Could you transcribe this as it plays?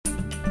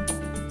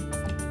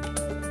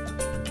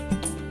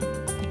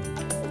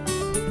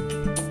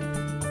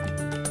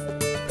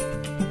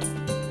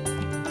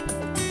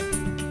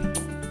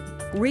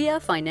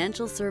RIA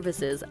Financial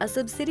Services, a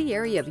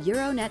subsidiary of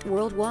Euronet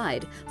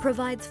Worldwide,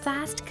 provides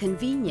fast,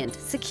 convenient,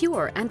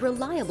 secure, and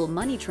reliable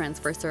money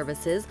transfer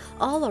services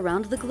all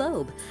around the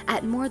globe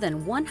at more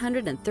than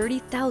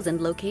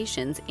 130,000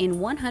 locations in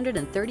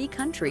 130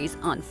 countries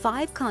on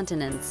 5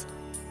 continents.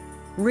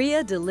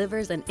 RIA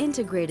delivers an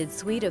integrated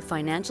suite of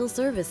financial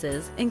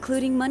services,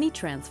 including money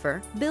transfer,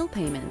 bill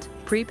payment,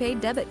 prepaid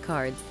debit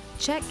cards,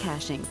 check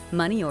cashing,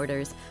 money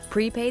orders,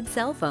 prepaid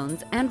cell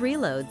phones, and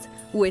reloads.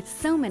 With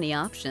so many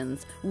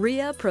options,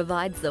 RIA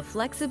provides the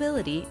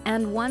flexibility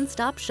and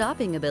one-stop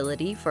shopping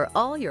ability for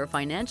all your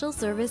financial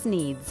service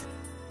needs.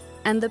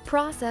 And the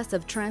process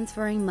of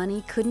transferring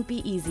money couldn't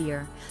be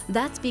easier.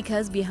 That's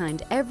because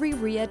behind every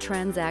RIA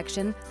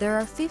transaction, there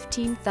are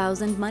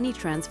 15,000 money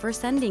transfer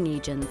sending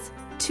agents,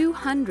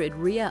 200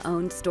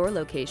 RIA-owned store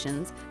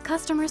locations,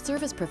 customer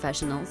service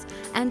professionals,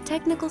 and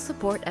technical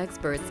support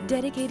experts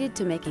dedicated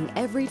to making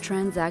every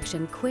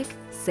transaction quick,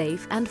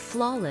 safe, and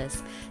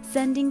flawless,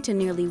 sending to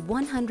nearly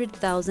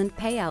 100,000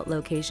 payout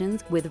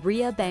locations with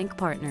RIA bank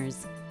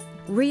partners.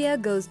 RIA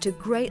goes to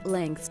great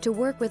lengths to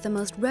work with the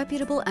most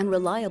reputable and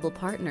reliable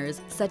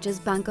partners such as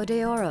Banco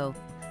de Oro,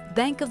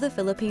 Bank of the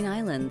Philippine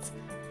Islands,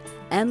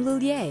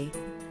 Mlulier,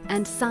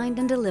 and Signed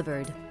and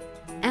Delivered.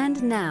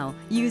 And now,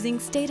 using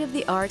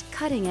state-of-the-art,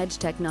 cutting-edge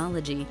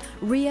technology,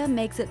 RIA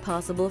makes it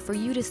possible for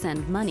you to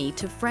send money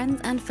to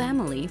friends and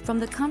family from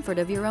the comfort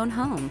of your own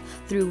home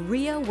through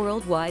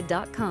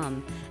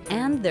riaworldwide.com.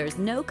 And there's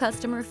no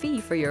customer fee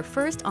for your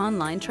first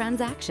online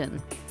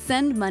transaction.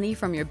 Send money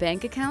from your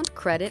bank account,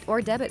 credit, or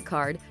debit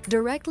card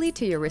directly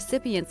to your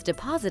recipient's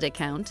deposit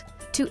account,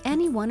 to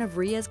any one of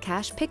RIA's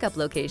cash pickup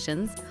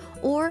locations,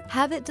 or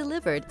have it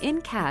delivered in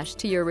cash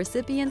to your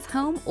recipient's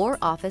home or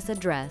office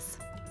address.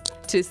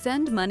 To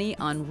send money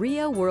on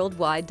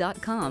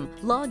riaworldwide.com,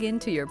 log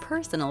into your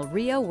personal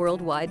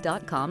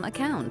riaworldwide.com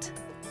account.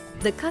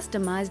 The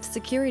customized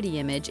security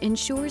image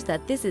ensures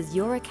that this is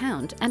your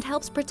account and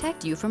helps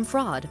protect you from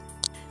fraud.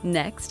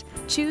 Next,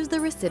 choose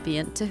the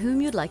recipient to whom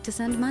you'd like to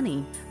send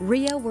money.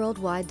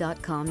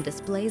 riaworldwide.com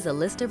displays a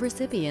list of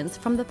recipients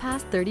from the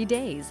past 30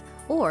 days,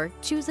 or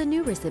choose a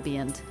new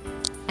recipient.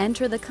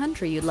 Enter the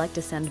country you'd like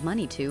to send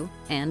money to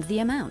and the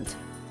amount.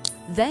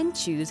 Then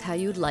choose how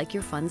you'd like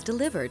your funds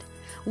delivered.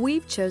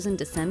 We've chosen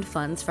to send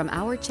funds from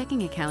our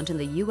checking account in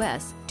the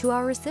U.S. to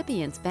our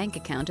recipient's bank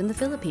account in the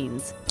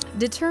Philippines.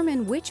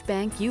 Determine which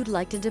bank you'd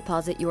like to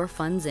deposit your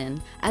funds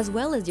in, as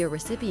well as your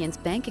recipient's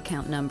bank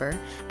account number,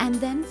 and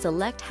then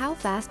select how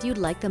fast you'd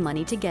like the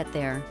money to get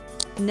there.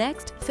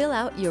 Next, fill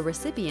out your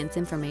recipient's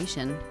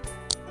information.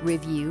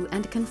 Review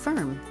and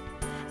confirm.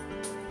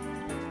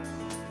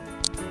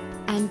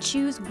 And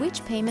choose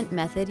which payment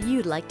method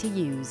you'd like to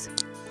use.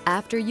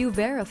 After you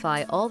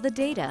verify all the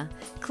data,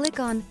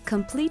 click on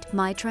Complete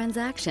My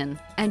Transaction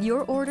and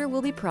your order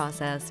will be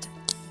processed.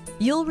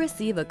 You'll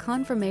receive a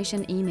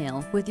confirmation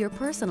email with your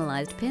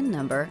personalized PIN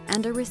number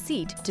and a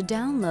receipt to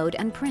download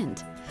and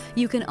print.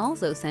 You can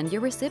also send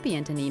your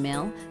recipient an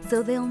email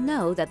so they'll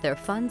know that their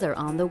funds are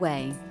on the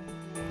way.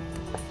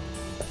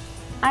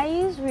 I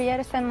use RIA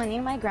to send money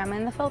to my grandma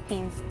in the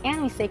Philippines,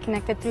 and we stay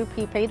connected through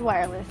prepaid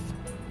wireless.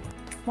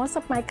 Most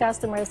of my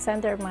customers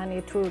send their money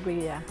through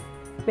RIA.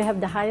 We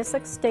have the highest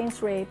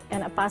exchange rate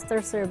and a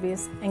faster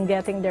service in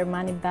getting their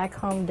money back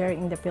home there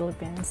in the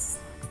Philippines.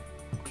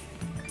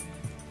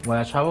 When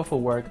I travel for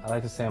work, I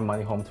like to send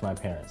money home to my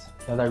parents.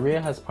 Now that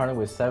RIA has partnered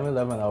with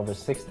 7-Eleven at over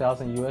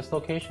 6,000 US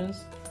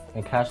locations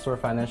and Cash Store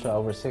Financial at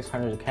over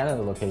 600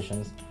 Canada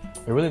locations,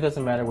 it really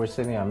doesn't matter which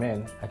city I'm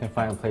in, I can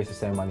find a place to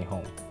send money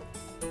home.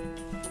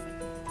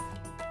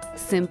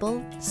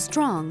 Simple,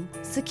 strong,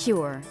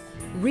 secure.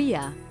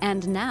 RIA,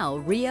 and now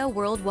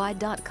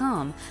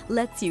riaworldwide.com,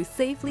 lets you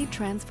safely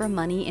transfer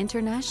money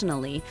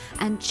internationally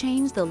and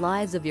change the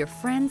lives of your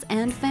friends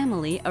and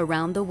family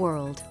around the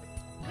world.